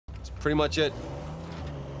pretty much it.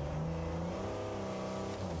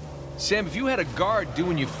 Sam, if you had a guard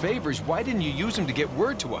doing you favors, why didn't you use him to get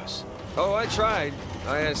word to us? Oh, I tried.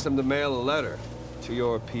 I asked him to mail a letter to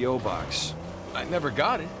your P.O. box. I never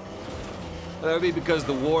got it. That would be because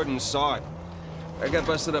the warden saw it. I got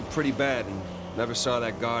busted up pretty bad and never saw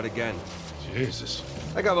that guard again. Jesus.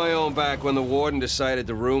 I got my own back when the warden decided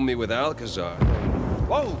to room me with Alcazar.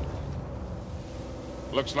 Whoa!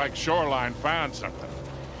 Looks like Shoreline found something.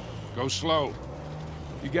 Go slow.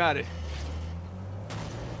 You got it.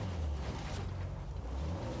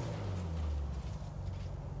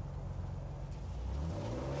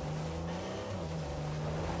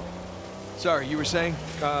 Sorry, you were saying?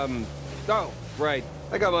 Oh, right.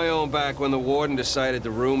 I got my own back when the warden decided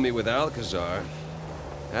to room me with Alcazar.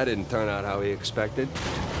 That didn't turn out how he expected.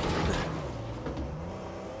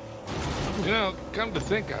 You know, come to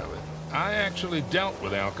think of it, I actually dealt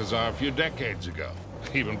with Alcazar a few decades ago,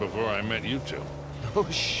 even before I met you two. Oh,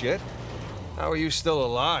 shit. How are you still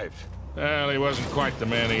alive? Well, he wasn't quite the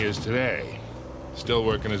man he is today. Still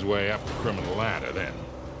working his way up the criminal ladder then.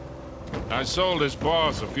 I sold his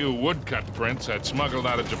boss a few woodcut prints I'd smuggled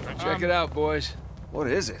out of Japan. Check it out, boys. What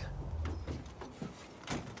is it?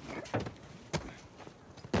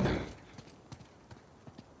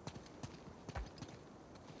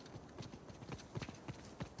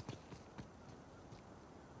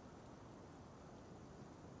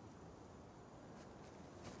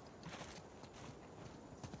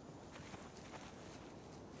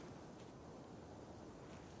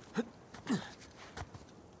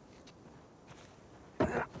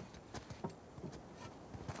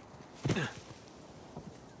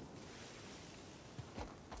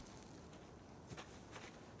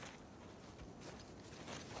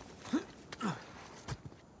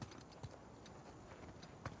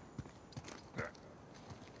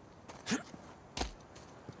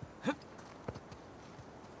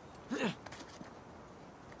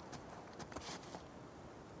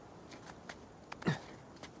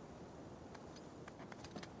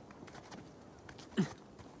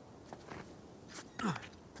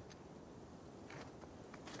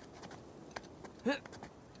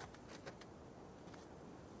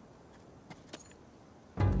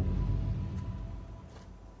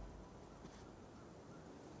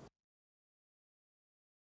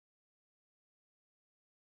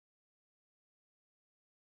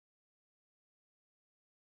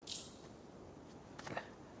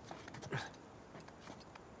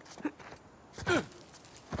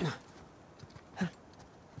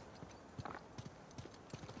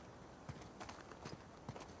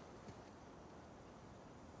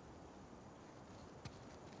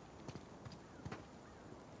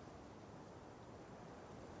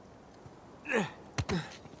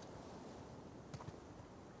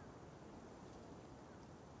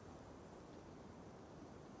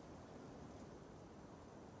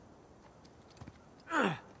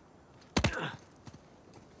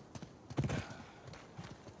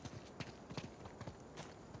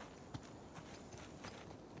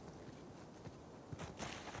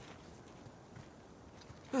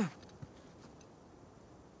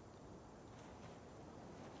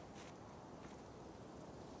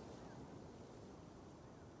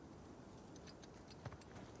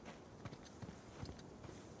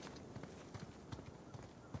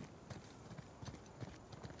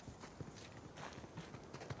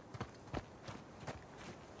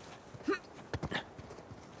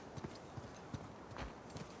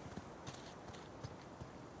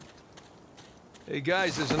 Hey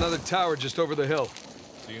guys, there's another tower just over the hill.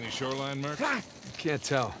 See any shoreline marks? Can't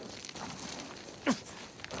tell.